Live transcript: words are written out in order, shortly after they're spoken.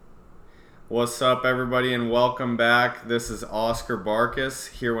What's up, everybody, and welcome back. This is Oscar Barkus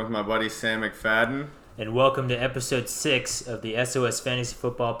here with my buddy Sam McFadden. And welcome to episode 6 of the SOS Fantasy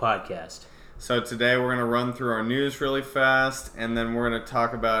Football Podcast. So today we're going to run through our news really fast, and then we're going to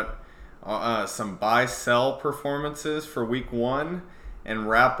talk about some buy-sell performances for week 1 and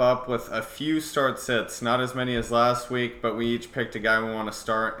wrap up with a few start-sits. Not as many as last week, but we each picked a guy we want to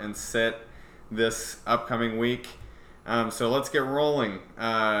start and sit this upcoming week. So let's get rolling.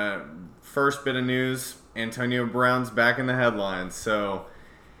 First bit of news, Antonio Brown's back in the headlines. So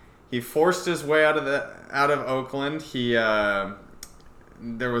he forced his way out of Oakland. There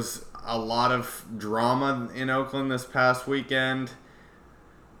was a lot of drama in Oakland this past weekend.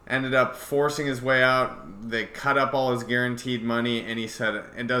 Ended up forcing his way out. They cut up all his guaranteed money, and he said,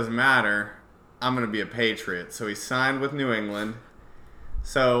 it doesn't matter, I'm going to be a Patriot. So he signed with New England.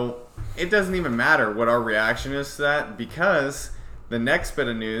 So it doesn't even matter what our reaction is to that, because the next bit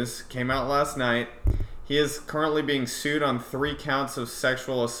of news came out last night. He is currently being sued on 3 counts of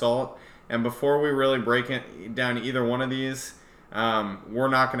sexual assault. And before we really break it down either one of these, we're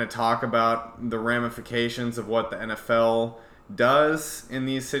not going to talk about the ramifications of what the NFL does in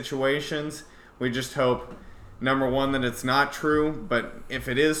these situations. We just hope, number one, that it's not true. But if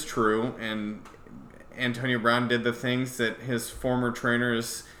it is true and Antonio Brown did the things that his former trainer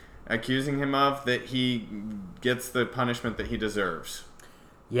is accusing him of, that he gets the punishment that he deserves.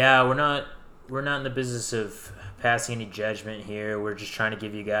 Yeah, we're not in the business of passing any judgment here. We're just trying to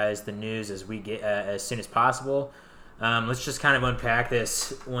give you guys the news as we get as soon as possible. Let's just kind of unpack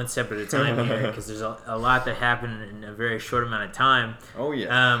this one step at a time here, because there's a lot that happened in a very short amount of time. Oh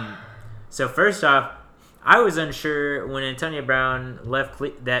yeah. So first off, I was unsure when Antonio Brown left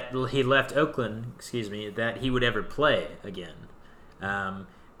Oakland, that he would ever play again.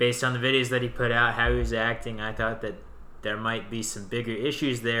 Based on the videos that he put out, how he was acting, I thought that there might be some bigger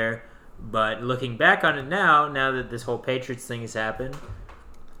issues there. But looking back on it now that this whole Patriots thing has happened,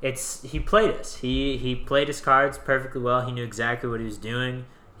 he played us. He played his cards perfectly well. He knew exactly what he was doing.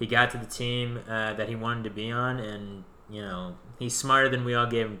 He got to the team that he wanted to be on, and he's smarter than we all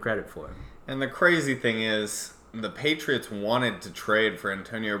gave him credit for. And the crazy thing is, the Patriots wanted to trade for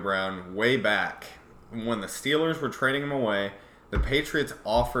Antonio Brown way back. When the Steelers were trading him away, the Patriots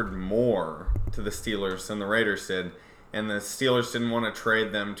offered more to the Steelers than the Raiders did, and the Steelers didn't want to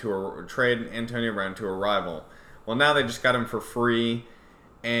trade Antonio Brown to a rival. Well, now they just got him for free,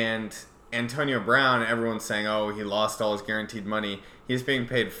 and Antonio Brown, everyone's saying, oh, he lost all his guaranteed money. He's being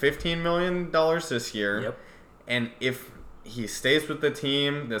paid $15 million this year, Yep. And if he stays with the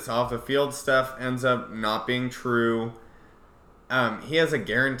team, this off-the-field stuff ends up not being true, he has a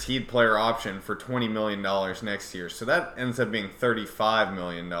guaranteed player option for $20 million next year. So that ends up being $35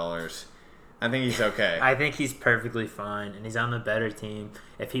 million. I think he's okay. I think he's perfectly fine, and he's on the better team.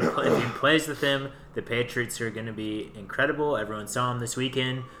 If he plays with him, the Patriots are going to be incredible. Everyone saw him this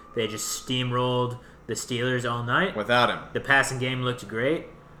weekend. They just steamrolled the Steelers all night. Without him. The passing game looked great.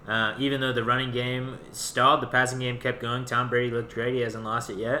 Even though the running game stalled, the passing game kept going. Tom Brady looked great. He hasn't lost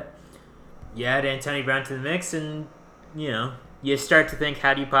it yet. You add Antonio Brown to the mix, and, you start to think,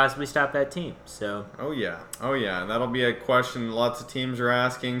 how do you possibly stop that team? So. Oh, yeah. That'll be a question lots of teams are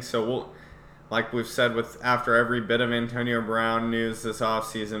asking. So like we've said after every bit of Antonio Brown news this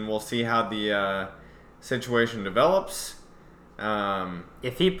offseason, we'll see how the situation develops.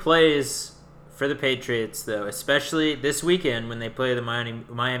 If he plays for the Patriots, though, especially this weekend when they play the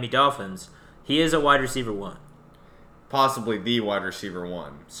Miami Dolphins, he is a wide receiver 1. Possibly the wide receiver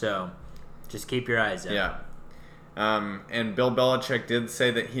 1. So just keep your eyes out. Yeah. And Bill Belichick did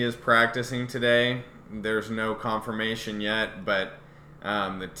say that he is practicing today. There's no confirmation yet, but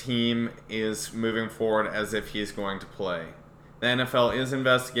the team is moving forward as if he's going to play. The NFL is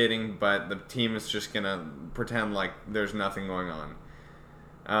investigating, but the team is just going to pretend like there's nothing going on.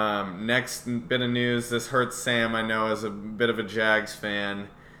 Next bit of news, this hurts Sam, I know, as a bit of a Jags fan.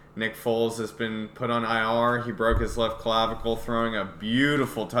 Nick Foles has been put on IR. He broke his left clavicle throwing a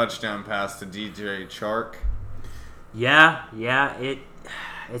beautiful touchdown pass to DJ Chark. Yeah,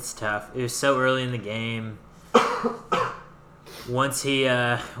 it's tough. It was so early in the game. Once he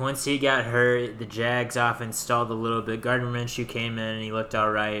got hurt, the Jags offense stalled a little bit. Gardner Minshew came in and he looked all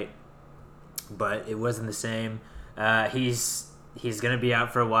right, but it wasn't the same. He's going to be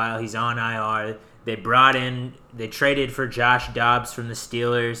out for a while. He's on IR. They traded for Josh Dobbs from the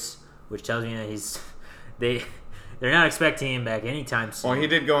Steelers, which tells me that they're not expecting him back anytime soon. Well, he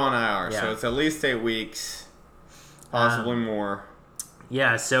did go on IR, Yeah. so it's at least 8 weeks, possibly more.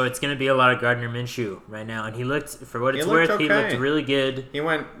 Yeah, so it's going to be a lot of Gardner Minshew right now. And he looked, for what it's He looked worth, he okay. looked really good. He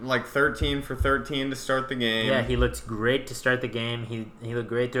went like 13 for 13 to start the game. Yeah, he looked great to start the game. He looked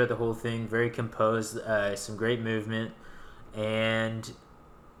great throughout the whole thing. Very composed, some great movement. And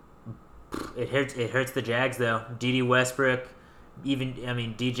it hurts the Jags, though. D.D. Westbrook,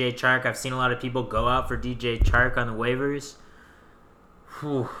 DJ Chark. I've seen a lot of people go out for DJ Chark on the waivers.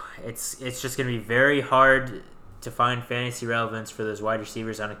 Whew, it's just going to be very hard to find fantasy relevance for those wide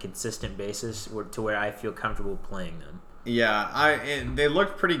receivers on a consistent basis, to where I feel comfortable playing them. Yeah, they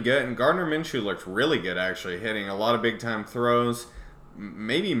looked pretty good, and Gardner Minshew looked really good, actually, hitting a lot of big-time throws,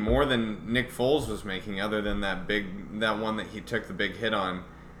 maybe more than Nick Foles was making, other than that one that he took the big hit on.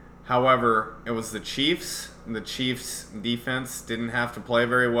 However, it was the Chiefs. The Chiefs' defense didn't have to play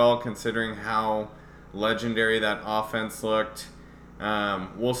very well, considering how legendary that offense looked.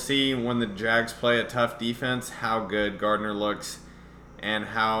 We'll see when the Jags play a tough defense how good Gardner looks and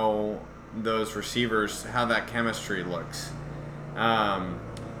how those receivers, how that chemistry looks.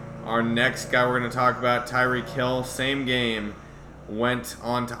 Our next guy we're going to talk about, Tyreek Hill, same game, went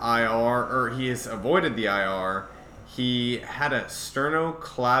on to IR, or he has avoided the IR. He had a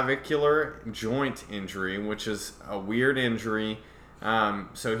sternoclavicular joint injury, which is a weird injury.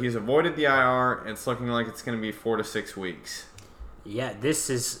 So he's avoided the IR. It's looking like it's going to be 4 to 6 weeks. Yeah,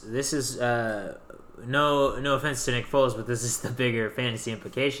 this is no offense to Nick Foles, but this is the bigger fantasy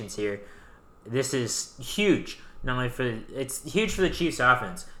implications here. This is huge. Not only it's huge for the Chiefs'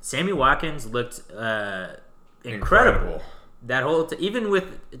 offense. Sammy Watkins looked incredible. That whole even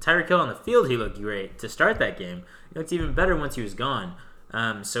with Tyreek Hill on the field, he looked great to start that game. He looked even better once he was gone.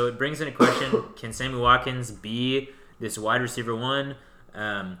 So it brings into question: can Sammy Watkins be this wide receiver one?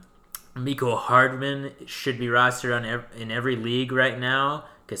 Mecole Hardman should be rostered in every league right now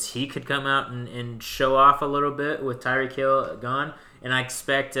because he could come out and show off a little bit with Tyreek Hill gone. And I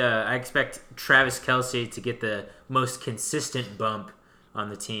expect Travis Kelce to get the most consistent bump on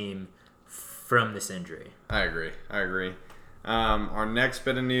the team from this injury. I agree. Our next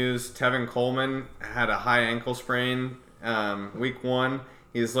bit of news, Tevin Coleman had a high ankle sprain week 1.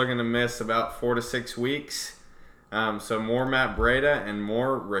 He's looking to miss about 4 to 6 weeks. So more Matt Breida and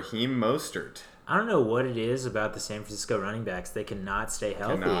more Raheem Mostert. I don't know what it is about the San Francisco running backs. They cannot stay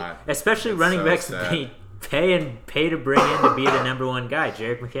healthy. Especially It's running so backs sad. that they pay to bring in to be the number one guy.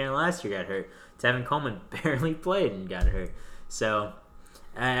 Jerick McKinnon last year got hurt. Tevin Coleman barely played and got hurt. So,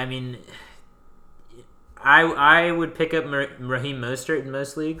 I mean, I would pick up Raheem Mostert in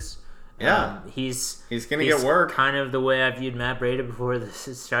most leagues. Yeah. He's going to get work. Kind of the way I viewed Matt Breida before the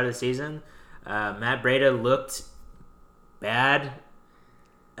start of the season. Matt Breida looked bad.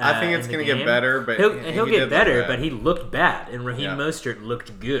 I think it's going to get better, but he'll he get did better, look bad. but he looked bad, and Raheem Mostert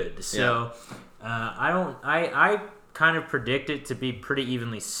looked good. So I kind of predict it to be pretty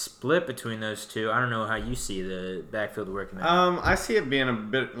evenly split between those two. I don't know how you see the backfield working out. I see it being a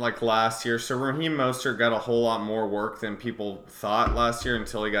bit like last year. So Raheem Mostert got a whole lot more work than people thought last year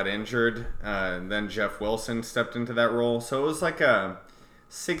until he got injured. Then Jeff Wilson stepped into that role. So it was like a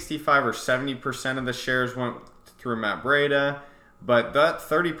 65 or 70% of the shares went through Matt Breida. But that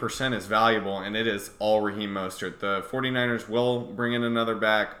 30% is valuable, and it is all Raheem Mostert. The 49ers will bring in another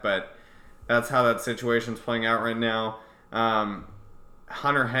back, but that's how that situation's playing out right now.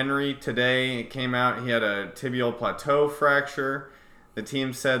 Hunter Henry today came out. He had a tibial plateau fracture. The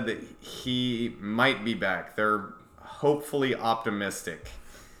team said that he might be back. They're hopefully optimistic,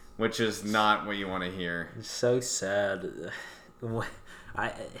 which is not what you want to hear. It's so sad.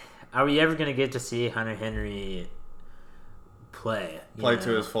 Are we ever going to get to see Hunter Henry play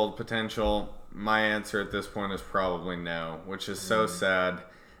to his full potential? My answer at this point is probably no, which is so sad.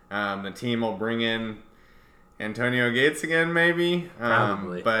 The team will bring in Antonio Gates again, maybe.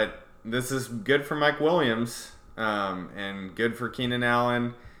 Probably. But this is good for Mike Williams and good for Keenan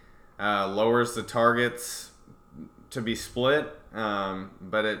Allen. Lowers the targets to be split,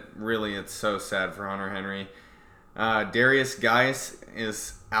 but it's so sad for Hunter Henry. Darius Geis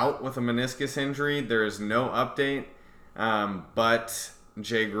is out with a meniscus injury. There is no update. But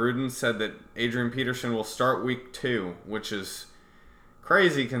Jay Gruden said that Adrian Peterson will start week 2, which is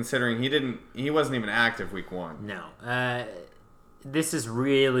crazy considering he wasn't even active week 1. No. This is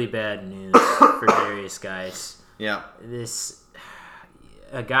really bad news for Darius Geis. Yeah.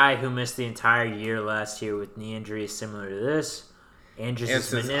 A guy who missed the entire year last year with knee injuries similar to this. It's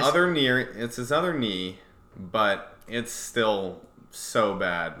his other knee, but it's still so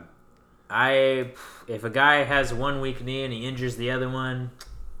bad. If a guy has one weak knee and he injures the other one,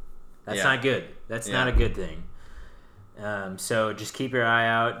 that's not good. That's not a good thing. So just keep your eye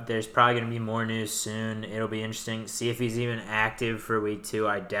out. There's probably going to be more news soon. It'll be interesting. See if he's even active for week 2.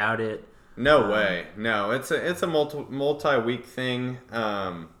 I doubt it. No way. No, it's a multi-week thing.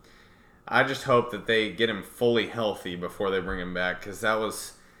 I just hope that they get him fully healthy before they bring him back, because that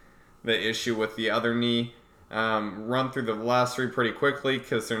was the issue with the other knee. Run through the last 3 pretty quickly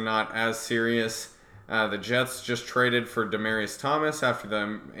because they're not as serious. The Jets just traded for Demaryius Thomas after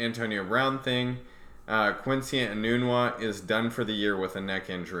the Antonio Brown thing. Quincy Enunwa is done for the year with a neck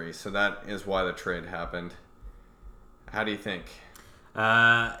injury, so that is why the trade happened. How do you think?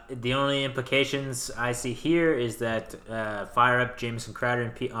 The only implications I see here is that fire up Jamison Crowder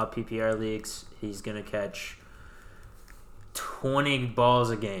in PPR leagues. He's going to catch 20 balls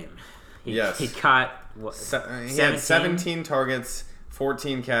a game. Yes. He caught, he had 17 targets,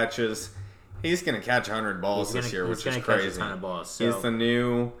 14 catches. He's going to catch 100 balls this year, which is crazy. Catch a ton of balls, so he's the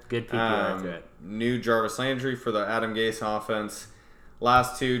new good PPR threat. New Jarvis Landry for the Adam Gase offense.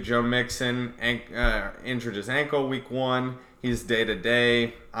 Last 2, Joe Mixon injured his ankle week 1. He's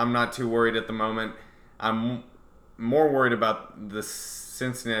day-to-day. I'm not too worried at the moment. I'm more worried about the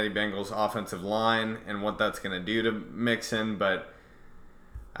Cincinnati Bengals offensive line and what that's going to do to Mixon, but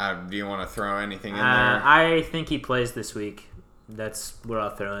do you want to throw anything in there? I think he plays this week. That's what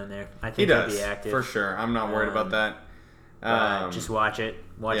I'll throw in there. I think he'll be active. For sure. I'm not worried about that. Just watch it.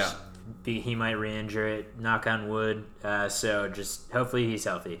 He might re-injure it. Knock on wood. So just hopefully he's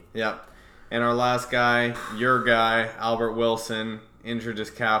healthy. Yep. And our last guy, your guy, Albert Wilson, injured his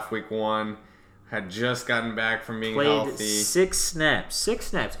calf week 1. Had just gotten back from being healthy. Played 6 snaps.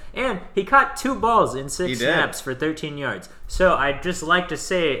 And he caught 2 balls in 6 snaps for 13 yards. So I'd just like to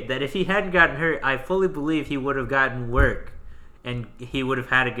say that if he hadn't gotten hurt, I fully believe he would have gotten work. And he would have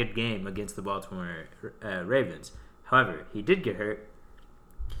had a good game against the Baltimore Ravens. However, he did get hurt.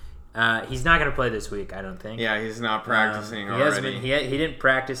 He's not going to play this week, I don't think. Yeah, he's not practicing already. He didn't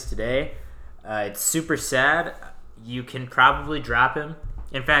practice today. It's super sad. You can probably drop him.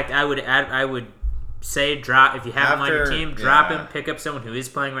 In fact, I would say drop if you have him on your team. Drop him. Pick up someone who is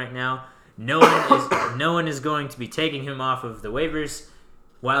playing right now. No one is going to be taking him off of the waivers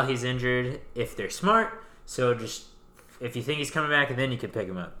while he's injured if they're smart. So just if you think he's coming back, then you can pick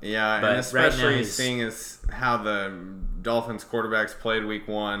him up. Yeah, but and especially right now seeing as how the Dolphins quarterbacks played week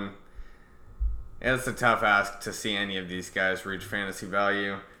 1. It's a tough ask to see any of these guys reach fantasy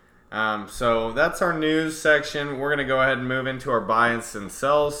value. So that's our news section. We're going to go ahead and move into our buys and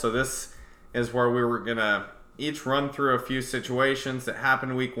sells. So this is where we were going to each run through a few situations that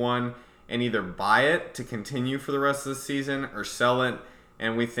happened week 1 and either buy it to continue for the rest of the season or sell it.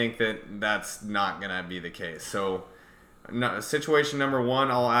 And we think that that's not going to be the case. So situation number 1,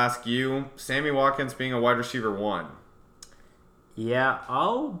 I'll ask you, Sammy Watkins being a wide receiver 1. Yeah,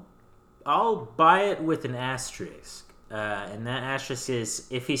 I'll buy it with an asterisk. And that asterisk is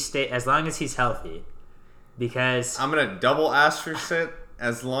if he as long as he's healthy, because I'm gonna double asterisk it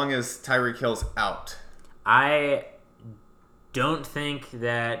as long as Tyreek Hill's out. I don't think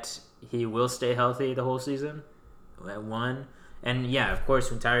that he will stay healthy the whole season. One, and yeah, of course,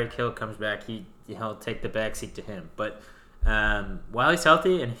 when Tyreek Hill comes back, he'll take the backseat to him. But while he's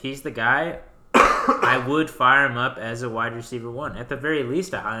healthy and he's the guy, I would fire him up as a wide receiver 1, at the very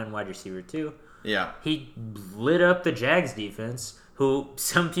least, a high-end wide receiver 2. Yeah. He lit up the Jags defense, who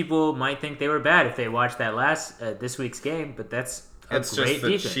some people might think they were bad if they watched that this week's game, but that's a great defense.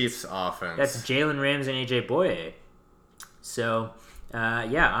 It's just the Chiefs' offense. That's Jalen Ramsey and A.J. Boye. So,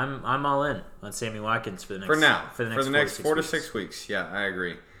 yeah, I'm all in on Sammy Watkins for the next 4 to 6 weeks. Yeah, I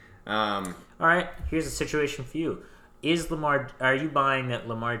agree. All right, here's a situation for you. Are you buying that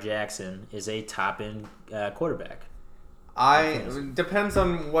Lamar Jackson is a top-end quarterback? Depends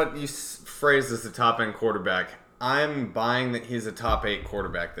on what you phrase as a top-end quarterback. I'm buying that he's a top 8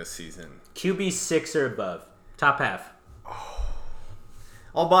 quarterback this season. QB 6 or above. Top half. Oh.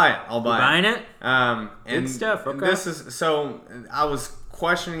 I'll buy it. Buying it? Good stuff. Okay. I was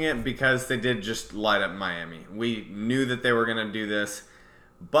questioning it because they did just light up Miami. We knew that they were going to do this,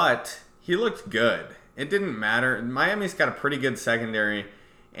 but he looked good. It didn't matter. Miami's got a pretty good secondary,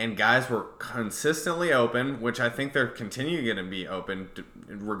 and guys were consistently open, which I think they're continuing to be open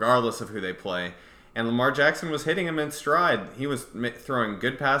regardless of who they play. And Lamar Jackson was hitting him in stride. He was throwing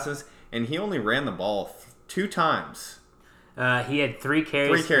good passes, and he only ran the ball 2 times. He had 3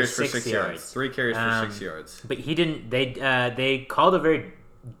 carries for 6 yards. 3 carries for 6 yards. But he didn't. They called a very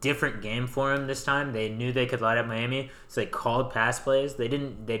different game for him this time. They knew they could light up Miami, so they called pass plays. They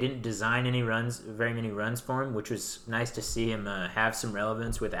didn't design very many runs for him, which was nice to see him have some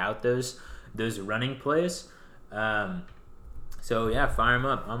relevance without those running plays. So yeah, fire him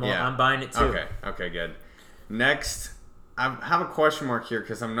up. I'm buying it too. Okay, good. Next, I have a question mark here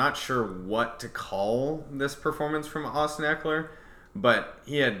because I'm not sure what to call this performance from Austin Eckler, but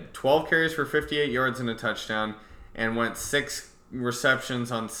he had 12 carries for 58 yards and a touchdown and went 6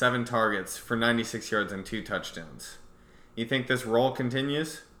 receptions on 7 targets for 96 yards and 2 touchdowns. You think this role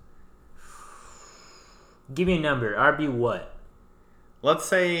continues? Give me a number. RB what? Let's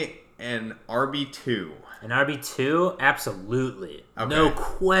say an RB2. An RB2? Absolutely. Okay. No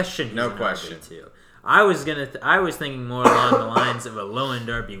question he's No an question. RB2. I was thinking more along the lines of a low-end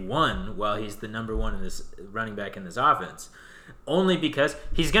RB1 while he's the number one in this running back in this offense. Only because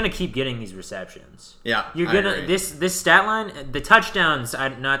he's going to keep getting these receptions. Yeah, You're I gonna agree. this stat line, the touchdowns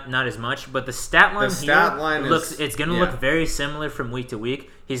not as much, but the stat line it's going to look very similar from week to week.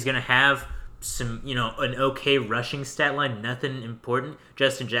 He's going to have some, an okay rushing stat line, nothing important.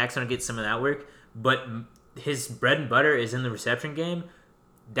 Justin Jackson will get some of that work, but his bread and butter is in the reception game.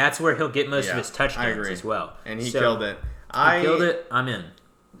 That's where he'll get most of his touchdowns as well. And he killed it. He killed it. I'm in.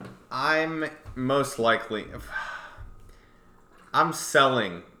 I'm most likely... I'm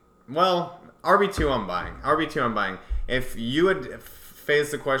selling. Well, RB2 I'm buying. RB2 I'm buying. If you had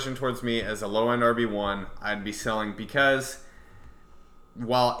phased the question towards me as a low-end RB1, I'd be selling because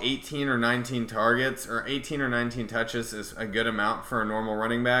while 18 or 19 targets or 18 or 19 touches is a good amount for a normal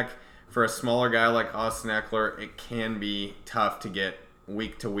running back, for a smaller guy like Austin Eckler, it can be tough to get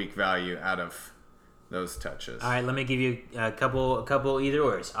week-to-week value out of those touches. All right, let me give you a couple either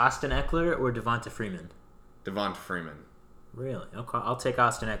ors. Austin Eckler or Devonta Freeman? Devonta Freeman. Really? Okay, I'll take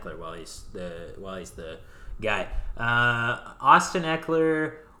Austin Eckler while he's the guy. Austin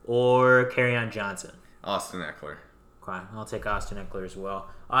Eckler or Kerryon Johnson? Austin Eckler. Okay, I'll take Austin Eckler as well.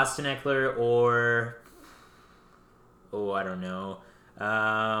 Austin Eckler or I don't know.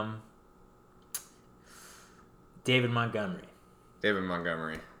 David Montgomery. David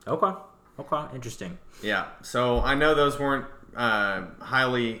Montgomery. Okay, interesting. Yeah. So I know those weren't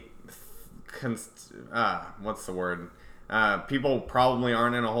highly. What's the word? People probably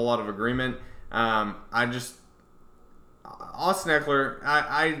aren't in a whole lot of agreement. Austin Eckler,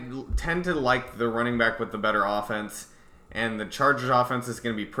 I tend to like the running back with the better offense, and the Chargers offense is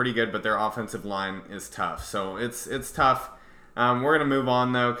going to be pretty good, but their offensive line is tough. So it's tough. We're going to move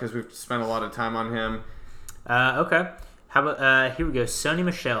on, though, because we've spent a lot of time on him. Okay. How about, here we go. Sony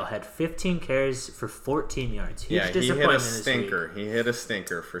Michel had 15 carries for 14 yards. Huge disappointment this week. He hit a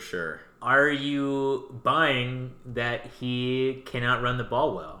stinker for sure. Are you buying that he cannot run the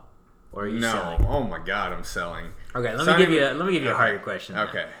ball well, or are you selling? Oh my God, I'm selling. Okay, let me give you a harder question.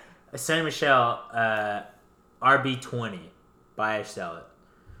 Okay. Sonny Michel, RB20, buy or sell it?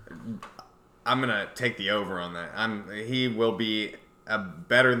 I'm gonna take the over on that. He will be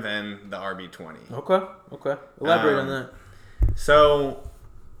better than the RB20. Okay. Elaborate on that. So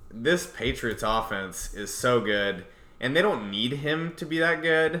this Patriots offense is so good, and they don't need him to be that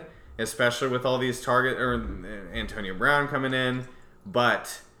good, especially with all these Antonio Brown coming in.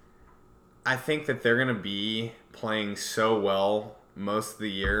 But I think that they're going to be playing so well most of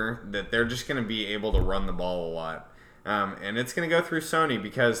the year that they're just going to be able to run the ball a lot. And it's going to go through Sony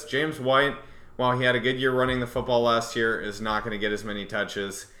because James White, while he had a good year running the football last year, is not going to get as many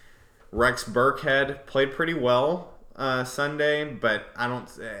touches. Rex Burkhead played pretty well Sunday, but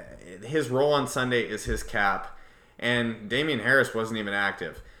his role on Sunday is his cap. And Damian Harris wasn't even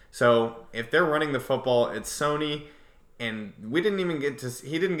active. So if they're running the football, it's Sony, and he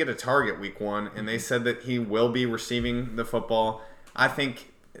didn't get a target week 1, and they said that he will be receiving the football. I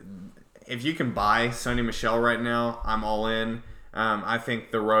think if you can buy Sony Michel right now, I'm all in. I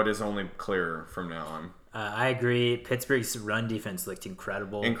think the road is only clearer from now on. I agree. Pittsburgh's run defense looked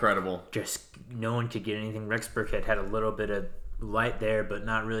incredible. Just no one could get anything. Rex Burkhead had a little bit of light there, but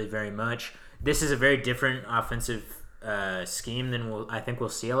not really very much. This is a very different offensive scheme than I think we'll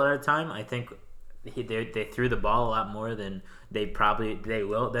see a lot of the time. I think they threw the ball a lot more than they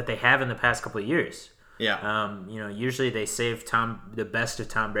have in the past couple of years. Yeah. Usually they save the best of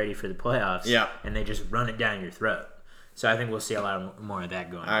Tom Brady for the playoffs. Yeah. And they just run it down your throat. So I think we'll see a lot more of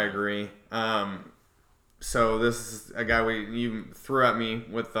that going on. I agree. So this is a guy you threw at me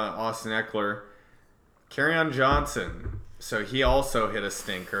with Austin Eckler. Kerryon Johnson. So he also hit a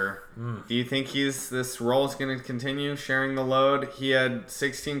stinker. Do you think this role is going to continue sharing the load? He had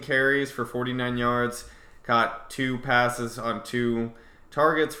 16 carries for 49 yards, caught 2 passes on 2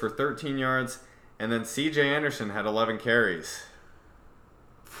 targets for 13 yards, and then C.J. Anderson had 11 carries.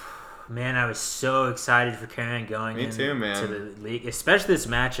 Man, I was so excited for Kerryon going to the league, especially this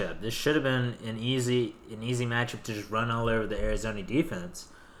matchup. This should have been an easy matchup to just run all over the Arizona defense.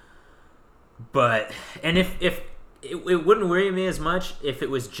 But if it wouldn't worry me as much if it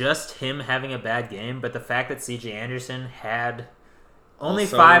was just him having a bad game, but the fact that C.J. Anderson had only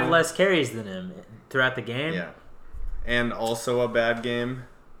 5 less carries than him throughout the game. Yeah. And also a bad game.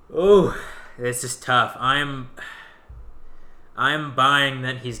 Oh, this is tough. I'm buying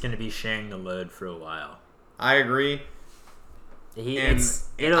that he's going to be sharing the load for a while. I agree.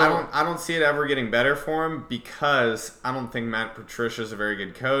 I don't see it ever getting better for him because I don't think Matt Patricia is a very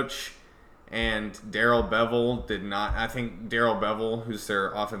good coach. And Darrell Bevell did not. I think Darrell Bevell, who's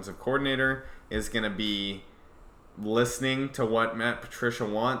their offensive coordinator, is going to be listening to what Matt Patricia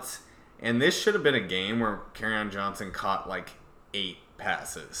wants. And this should have been a game where Kerryon Johnson caught like 8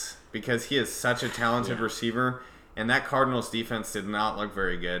 passes because he is such a talented receiver. And that Cardinals defense did not look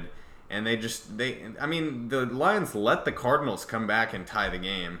very good. And the Lions let the Cardinals come back and tie the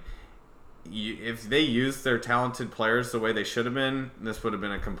game. If they used their talented players the way they should have been, this would have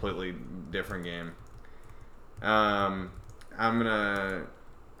been a completely different game. We're gonna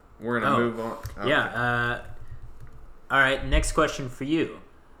move on. Okay. Yeah. All right. Next question for you: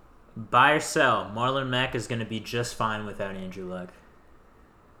 buy or sell? Marlon Mack is going to be just fine without Andrew Luck.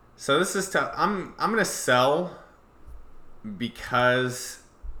 So this is tough. I'm gonna sell because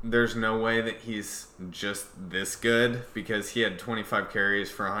there's no way that he's just this good because he had 25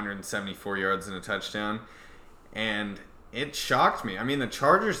 carries for 174 yards and a touchdown. And it shocked me. I mean, the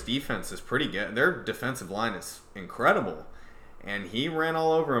Chargers defense is pretty good. Their defensive line is incredible. And he ran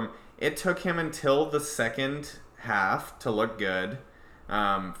all over him. It took him until the second half to look good.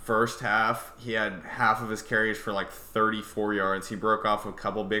 First half, he had half of his carries for like 34 yards. He broke off a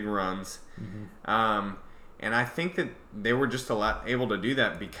couple big runs. Mm-hmm. And I think that they were just able to do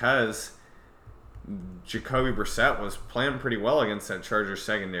that because Jacoby Brissett was playing pretty well against that Chargers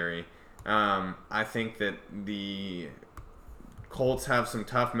secondary. I think that the Colts have some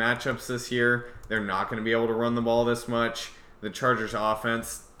tough matchups this year. They're not going to be able to run the ball this much. The Chargers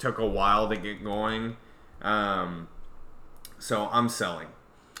offense took a while to get going. So I'm selling.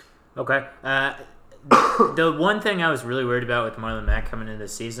 Okay. The one thing I was really worried about with Marlon Mack coming into the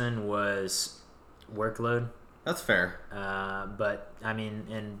season was workload. That's fair. But I mean,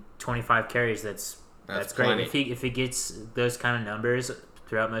 in 25 carries, that's great. If he gets those kind of numbers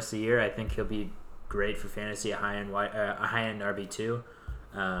throughout most of the year, I think he'll be great for fantasy, a high end RB2.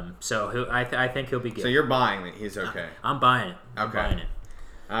 So I think he'll be good. So you're buying that he's okay. I'm buying it. I'm buying it.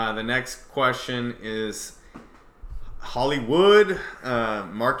 The next question is Hollywood,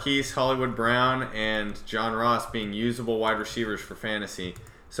 Marquise Hollywood Brown, and John Ross being usable wide receivers for fantasy.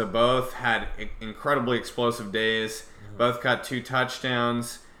 So both had incredibly explosive days. Both got 2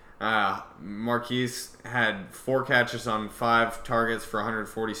 touchdowns. Marquise had 4 catches on 5 targets for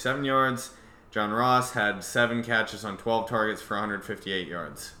 147 yards. John Ross had 7 catches on 12 targets for 158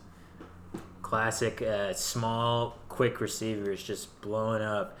 yards. Classic small, quick receivers just blowing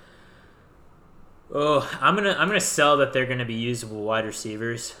up. Oh, I'm gonna sell that they're gonna be usable wide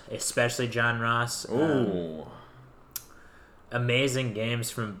receivers, especially John Ross. Ooh. Amazing games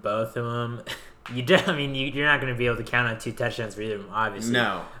from both of them. You're not going to be able to count on 2 touchdowns for either of them, obviously.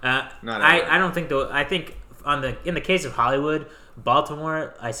 No, not I don't think though. I think in the case of Hollywood,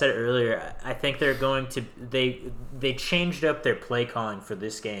 Baltimore, I said it earlier. I think they're going to they changed up their play calling for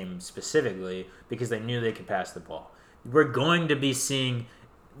this game specifically because they knew they could pass the ball. We're going to be seeing.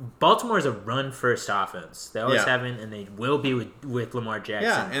 Baltimore is a run-first offense. They always have been, and they will be with Lamar Jackson.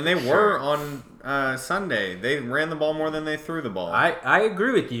 Yeah, and they were on Sunday. They ran the ball more than they threw the ball. I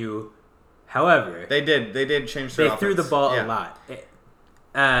agree with you. However, they did change their offense. They threw the ball a lot.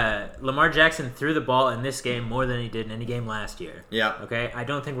 Lamar Jackson threw the ball in this game more than he did in any game last year. Yeah. Okay? I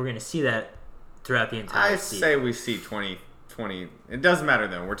don't think we're going to see that throughout the entire season. I say we see 20. It doesn't matter,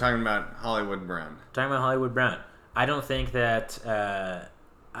 though. We're talking about Hollywood Brown. I don't think that...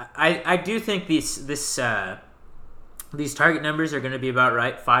 I do think these target numbers are going to be about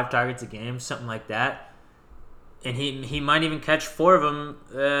right. 5 targets a game, something like that. And he might even catch 4 of them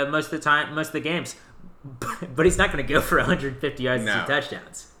most of the games. But he's not going to go for 150 yards and 2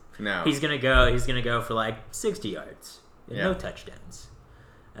 touchdowns. No. He's going to go for like 60 yards and no touchdowns.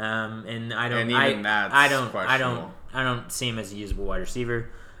 And I don't see him as a usable wide receiver.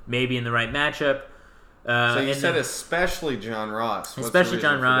 Maybe in the right matchup. So you said especially John Ross. Especially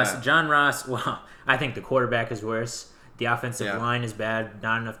John Ross. John Ross, well, I think the quarterback is worse. The offensive line is bad.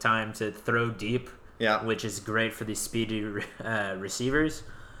 Not enough time to throw deep, which is great for these speedy receivers.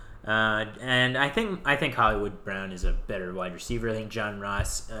 And I think Hollywood Brown is a better wide receiver. I think John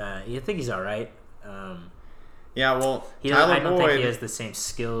Ross, I think he's all right. Tyler I don't think he has the same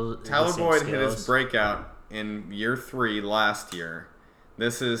skill. Tyler Boyd hit his breakout in year 3 last year.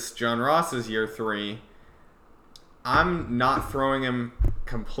 This is John Ross's year 3. I'm not throwing him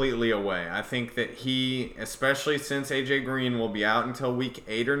completely away. I think that he, especially since AJ Green will be out until week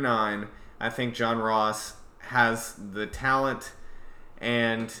 8 or 9, I think John Ross has the talent,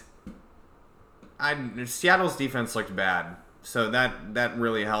 and Seattle's defense looked bad, so that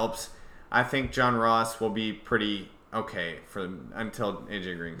really helps. I think John Ross will be pretty okay until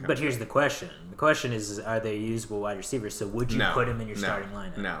AJ Green comes. But here's the question. The question is are they usable wide receivers? So would you put him in your starting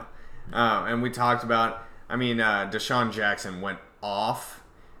lineup? No. And we talked about, Deshaun Jackson went off.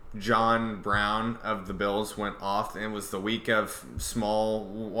 John Brown of the Bills went off. It was the week of small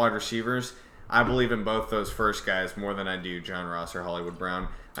wide receivers. I believe in both those first guys more than I do John Ross or Hollywood Brown.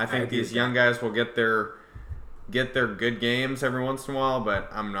 I think these young guys will get their good games every once in a while, but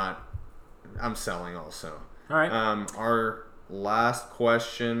I'm selling also. All right. Our last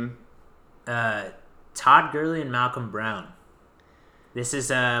question. Todd Gurley and Malcolm Brown. This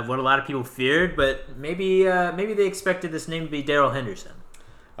is what a lot of people feared, but maybe they expected this name to be Darrell Henderson.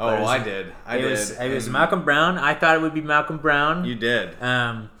 Oh, I did. It was Malcolm Brown. I thought it would be Malcolm Brown. You did.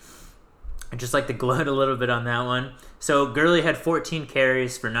 I'd just like to gloat a little bit on that one. So Gurley had 14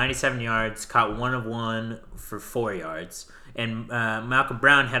 carries for 97 yards, caught 1 of 1 for 4 yards. And Malcolm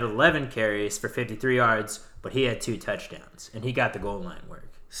Brown had 11 carries for 53 yards, but he had 2 touchdowns. And he got the goal line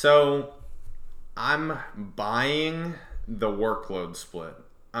work. So I'm buying the workload split.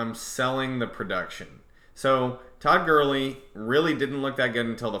 I'm selling the production. So Todd Gurley really didn't look that good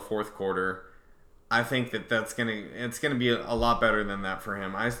until the fourth quarter. I think it's gonna be a lot better than that for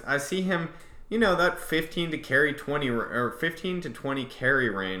him. I see him, that 15 to 20 carry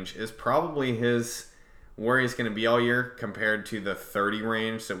range is probably where he's going to be all year compared to the 30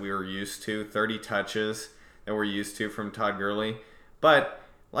 range that we were used to, 30 touches that we're used to from Todd Gurley. But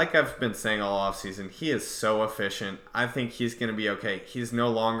like I've been saying all offseason, he is so efficient. I think he's going to be okay. He's no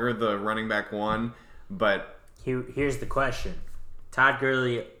longer the running back 1, but here's the question. Todd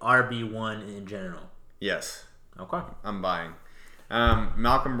Gurley, RB1 in general. Yes. Okay. I'm buying.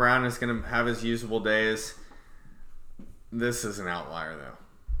 Malcolm Brown is going to have his usable days. This is an outlier, though.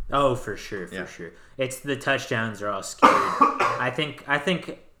 Oh, for sure. It's the touchdowns are all scary. I think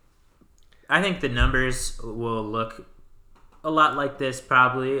the numbers will look a lot like this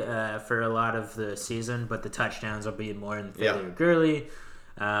probably for a lot of the season, but the touchdowns will be more in favor of Gurley.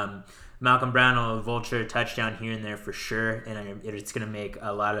 Malcolm Brown will vulture a touchdown here and there for sure, and it's going to make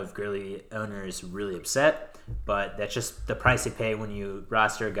a lot of Gurley owners really upset. But that's just the price you pay when you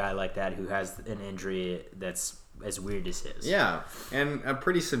roster a guy like that who has an injury that's as weird as his. Yeah, and a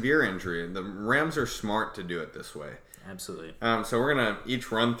pretty severe injury. The Rams are smart to do it this way. Absolutely. So we're going to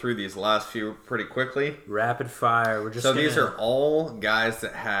each run through these last few pretty quickly. Rapid fire. These are all guys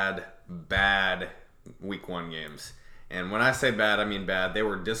that had bad week 1 games. And when I say bad, I mean bad. They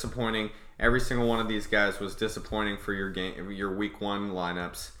were disappointing. Every single one of these guys was disappointing for your week 1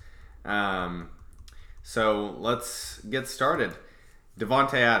 lineups. So let's get started.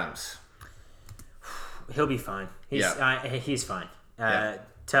 Devontae Adams. He'll be fine. He's fine.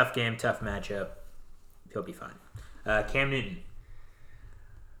 Tough game, tough matchup. He'll be fine. Cam Newton.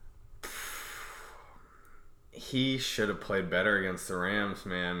 He should have played better against the Rams,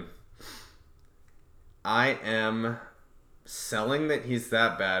 man. I am selling that he's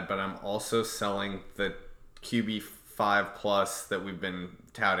that bad, but I'm also selling the QB 5+ that we've been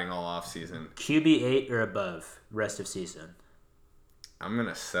touting all offseason. QB 8 or above rest of season. I'm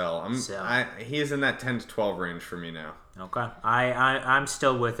gonna sell. He's in that 10 to 12 range for me now. Okay. I'm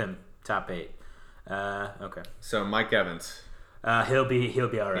still with him. Top 8. Okay. So Mike Evans. He'll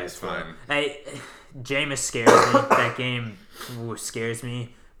be all right. He's fine. Hey, Jameis scares me. That game scares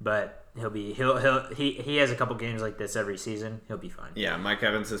me, but he has a couple games like this every season. He'll be fine. Yeah, Mike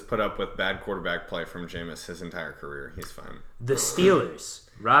Evans has put up with bad quarterback play from Jameis his entire career. He's fine. The Steelers.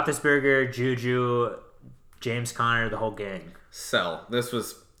 Roethlisberger, Juju, James Conner, the whole gang. Sell. This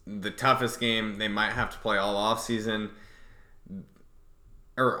was the toughest game they might have to play all season,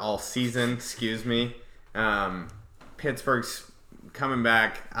 excuse me. Pittsburgh's coming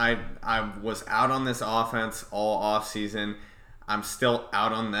back. I was out on this offense all off season. I'm still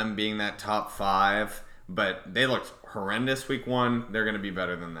out on them being that top 5, but they looked horrendous week 1. They're going to be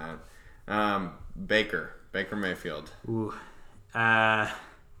better than that. Baker Mayfield. Ooh.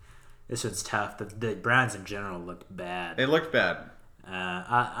 This one's tough. The Browns in general looked bad. They looked bad.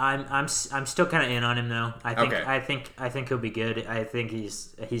 I'm still kind of in on him though. I think he'll be good. I think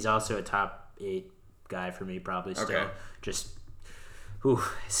he's also a top 8 guy for me probably still. Okay. Just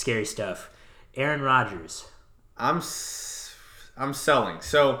scary stuff. Aaron Rodgers. I'm selling.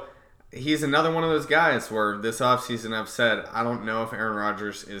 So he's another one of those guys where this offseason I've said I don't know if Aaron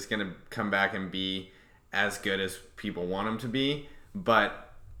Rodgers is going to come back and be as good as people want him to be,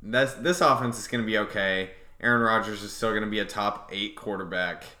 but this offense is going to be okay. Aaron Rodgers is still going to be a top 8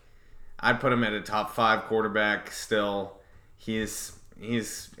 quarterback. I'd put him at a top 5 quarterback still. He's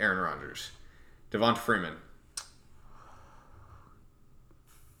Aaron Rodgers. Devonta Freeman.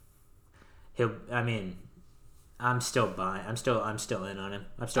 I'm still buying. I'm still in on him.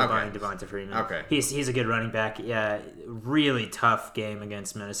 I'm still buying Devonta Freeman. Okay. He's a good running back. Yeah, really tough game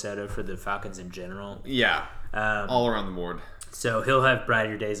against Minnesota for the Falcons in general. Yeah. All around the board. So he'll have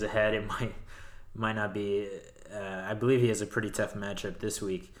brighter days ahead. It might not be. I believe he has a pretty tough matchup this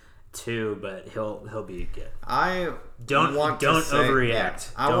week too, but he'll be good. Don't overreact. Yeah,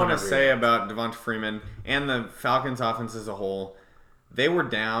 I want to say about Devonta Freeman and the Falcons offense as a whole, they were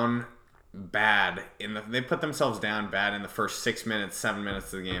down bad they put themselves down bad in the first 6 minutes, 7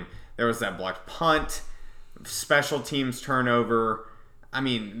 minutes of the game. There was that blocked punt, special teams turnover. I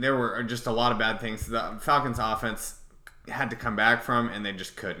mean, there were just a lot of bad things the Falcons offense had to come back from, and they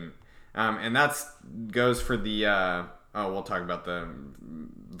just couldn't. And that goes for the we'll talk about the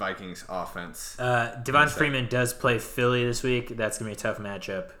Vikings offense. Devonta Freeman does play Philly this week. That's gonna be a tough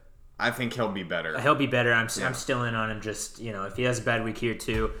matchup. I think he'll be better. I'm still in on him. Just, if he has a bad week here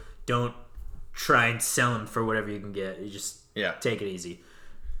too, don't try and sell him for whatever you can get. You just take it easy.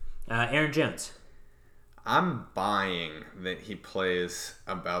 Aaron Jones. I'm buying that he plays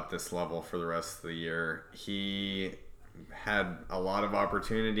about this level for the rest of the year. He had a lot of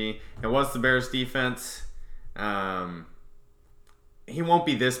opportunity. It was the Bears defense. He won't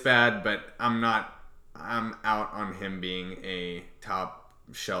be this bad, but I'm out on him being a top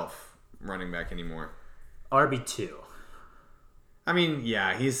shelf running back anymore. RB2. I mean,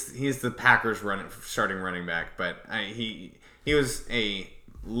 yeah, he's the Packers starting running back, but he was a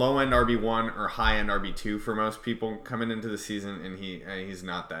low-end RB1 or high-end RB2 for most people coming into the season, and he's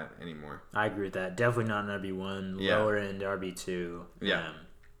not that anymore. I agree with that. Definitely not an RB1, lower-end RB2. Yeah.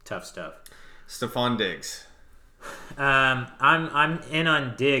 Tough stuff. Stephon Diggs. I'm in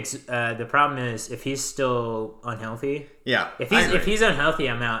on Diggs. The problem is if he's still unhealthy. Yeah. If he's unhealthy,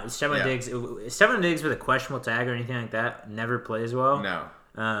 I'm out. Stephon Diggs with a questionable tag or anything like that never plays well. No.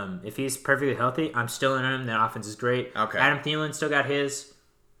 If he's perfectly healthy, I'm still in on him. That offense is great. Okay. Adam Thielen still got his.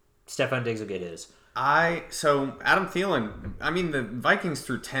 Stephon Diggs will get his. So Adam Thielen, the Vikings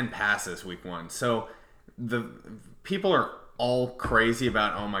threw 10 passes week 1. So the people are all crazy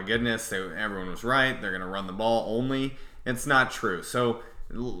about, oh my goodness, everyone was right, they're going to run the ball only. It's not true. So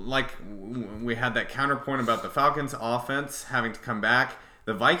like we had that counterpoint about the Falcons offense having to come back.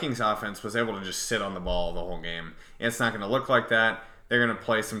 The Vikings offense was able to just sit on the ball the whole game. It's not going to look like that. They're going to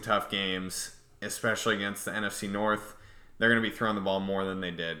play some tough games, especially against the NFC North. They're going to be throwing the ball more than they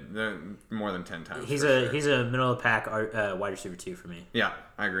did, more than 10 times. He's a middle of the pack wide receiver 2 for me. Yeah,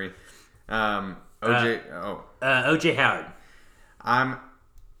 I agree. OJ Howard. I'm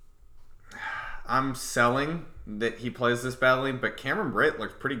selling that he plays this badly, but Cameron Brate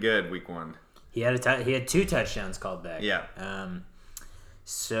looked pretty good week 1. He had 2 touchdowns called back. Yeah.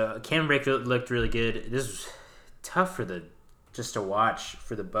 So Cameron Brate looked really good. This was tough just to watch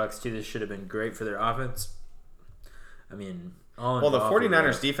for the Bucs too. This should have been great for their offense. The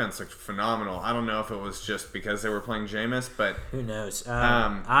 49ers defense looked phenomenal. I don't know if it was just because they were playing Jameis, but who knows?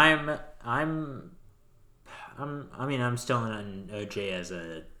 I'm still on OJ as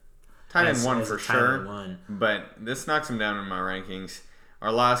a tight end 1 for sure. 1. But this knocks him down in my rankings.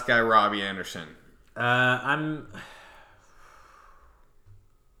 Our last guy, Robbie Anderson. I'm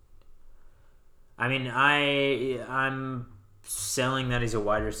selling that he's a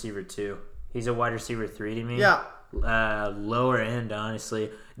wide receiver 2. He's a wide receiver 3 to me. Yeah. Lower end,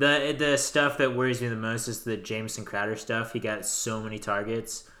 honestly. The stuff that worries me the most is the Jameson Crowder stuff. He got so many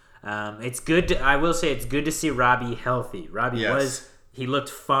targets. It's good. I will say it's good to see Robbie healthy. Robbie he looked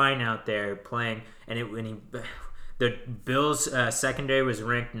fine out there playing, and the Bills secondary was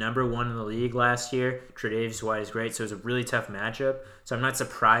ranked number 1 in the league last year. Tre'Davious White is great, so it was a really tough matchup. So I'm not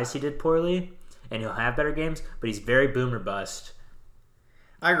surprised he did poorly, and he'll have better games, but he's very boom or bust.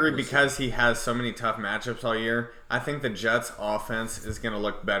 I agree because he has so many tough matchups all year. I think the Jets' offense is going to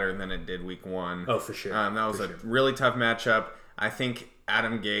look better than it did week 1. Oh, for sure. That was really tough matchup. I think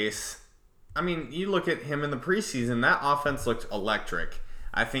Adam Gase, you look at him in the preseason, that offense looked electric.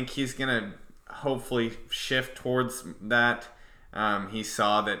 I think he's going to hopefully shift towards that. He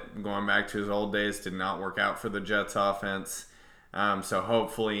saw that going back to his old days did not work out for the Jets' offense. So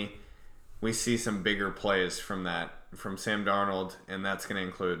hopefully we see some bigger plays from Sam Darnold, and that's going to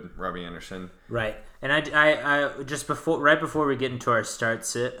include Robbie Anderson. Right. And I just right before we get into our start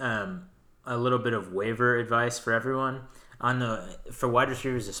sit, a little bit of waiver advice for everyone. for wide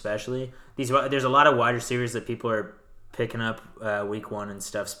receivers especially. There's a lot of wide receivers that people are picking up week 1 and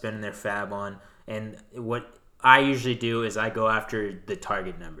stuff, spending their fab on. And what I usually do is I go after the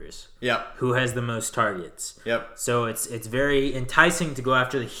target numbers. Yep. Who has the most targets? Yep. So it's very enticing to go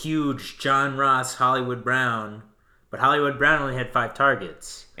after the huge John Ross, Hollywood Brown, but Hollywood Brown only had 5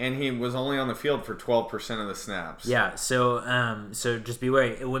 targets. And he was only on the field for 12% of the snaps. Yeah, so just be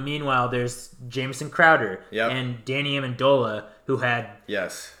wary. Meanwhile, there's Jamison Crowder and Danny Amendola, who had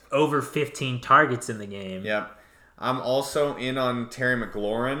over 15 targets in the game. Yep. I'm also in on Terry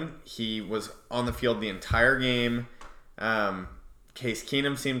McLaurin. He was on the field the entire game. Case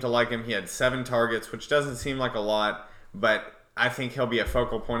Keenum seemed to like him. He had 7 targets, which doesn't seem like a lot, but I think he'll be a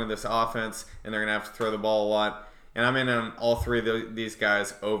focal point of this offense, and they're going to have to throw the ball a lot. And I'm in on all 3 of these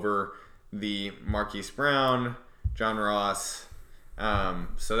guys over the Marquise Brown, John Ross.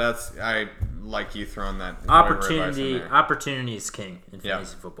 So I like you throwing that opportunity is king in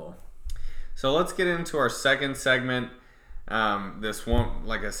fantasy football. So let's get into our second segment. This won't,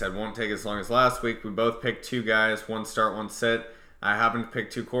 like I said, won't take as long as last week. We both picked 2 guys, 1 start, 1 sit. I happened to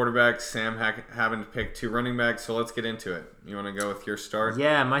pick 2 quarterbacks. Sam happened to pick 2 running backs. So let's get into it. You want to go with your start?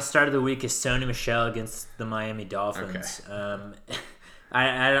 Yeah, my start of the week is Sony Michel against the Miami Dolphins. Okay.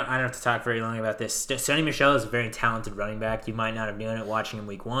 I don't have to talk very long about this. Sony Michel is a very talented running back. You might not have known it watching him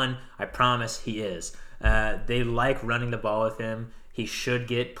week 1. I promise he is. They like running the ball with him. He should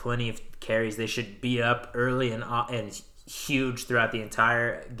get plenty of carries. They should be up early and huge throughout the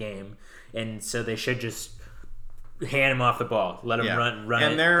entire game, and so they should just hand him off the ball, let him run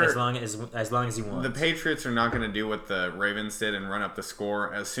and it as long as he wants. The Patriots are not going to do what the Ravens did and run up the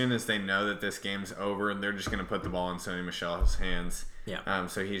score. As soon as they know that this game's over, they're just going to put the ball in Sony Michel's hands. Yeah.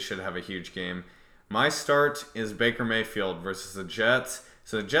 So he should have a huge game. My start is Baker Mayfield versus the Jets.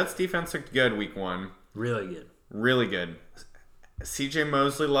 So the Jets defense looked good week 1. Really good. Really good. CJ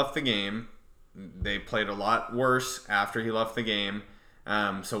Mosley left the game. They played a lot worse after he left the game.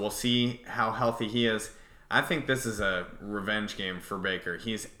 So we'll see how healthy he is. I think this is a revenge game for Baker.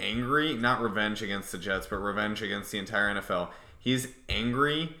 He's angry, not revenge against the Jets, but revenge against the entire NFL. He's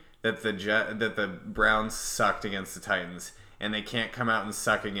angry that the Browns sucked against the Titans, and they can't come out and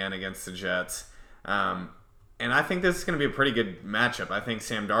suck again against the Jets. And I think this is going to be a pretty good matchup. I think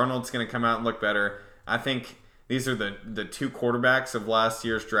Sam Darnold's going to come out and look better. I think these are the 2 quarterbacks of last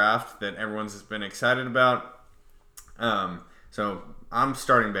year's draft that everyone's been excited about. So I'm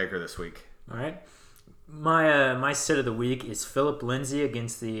starting Baker this week. All right. My sit of the week is Phillip Lindsay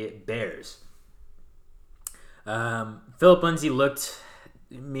against the Bears. Phillip Lindsay looked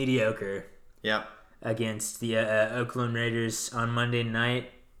mediocre. Yep. Against the Oakland Raiders on Monday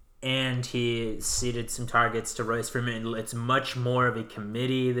night, and he ceded some targets to Royce Freeman. It's much more of a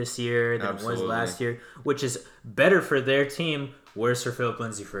committee this year than it was last year, which is better for their team, worse for Phillip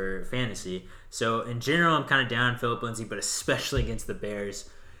Lindsay for fantasy. So in general, I'm kind of down Phillip Lindsay, but especially against the Bears.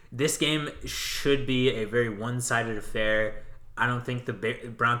 This game should be a very one-sided affair. I don't think the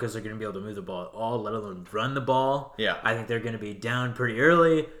Broncos are going to be able to move the ball at all, let alone run the ball. Yeah. I think they're going to be down pretty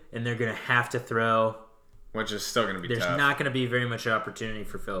early, and they're going to have to throw. Which is still going to be tough. There's not going to be very much opportunity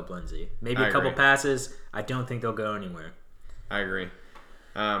for Phillip Lindsay. Maybe a couple passes. I don't think they'll go anywhere. I agree.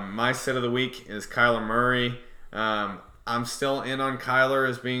 My sit of the week is Kyler Murray. I'm still in on Kyler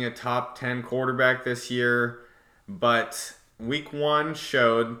as being a top 10 quarterback this year, but week 1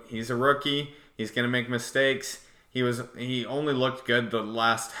 showed he's a rookie. He's going to make mistakes. He only looked good the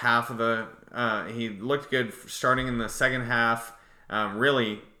last half of the he looked good starting in the second half,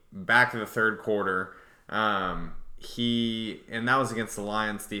 really back to the third quarter. And that was against the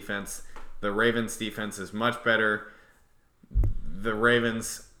Lions defense. The Ravens defense is much better. The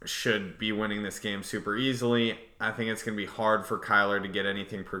Ravens should be winning this game super easily. I think it's going to be hard for Kyler to get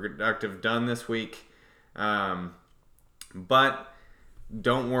anything productive done this week. But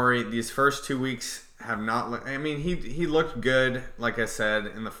don't worry, these first 2 weeks have not. He looked good, like I said,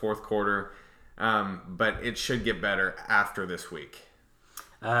 in the fourth quarter, but it should get better after this week.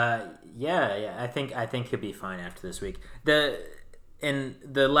 Yeah. I think he'll be fine after this week. And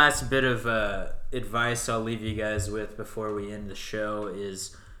the last bit of advice I'll leave you guys with before we end the show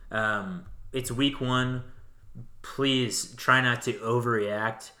is, it's week 1. Please try not to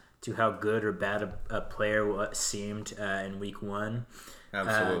overreact to how good or bad a player seemed in week 1.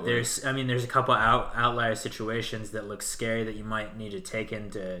 Absolutely. There's a couple outlier situations that look scary that you might need to take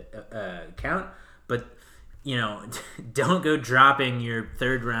into account, but don't go dropping your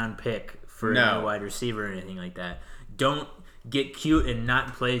 3rd round pick for a wide receiver or anything like that. Don't get cute and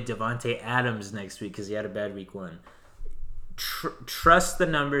not play Devontae Adams next week because he had a bad week 1. Trust the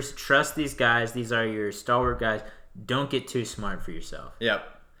numbers. Trust these guys. These are your stalwart guys. don't get too smart for yourself. Yep,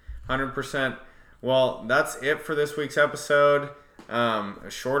 100%. Well, that's it for this week's episode. A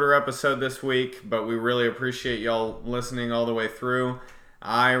shorter episode this week, but we really appreciate y'all listening all the way through.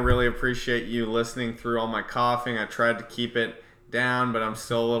 I really appreciate you listening through all my coughing. I tried to keep it down, but I'm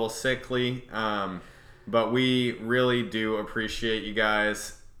still a little sickly. But we really do appreciate you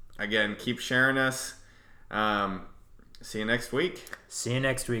guys. Again, keep sharing us. See you next week. See you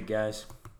next week, guys.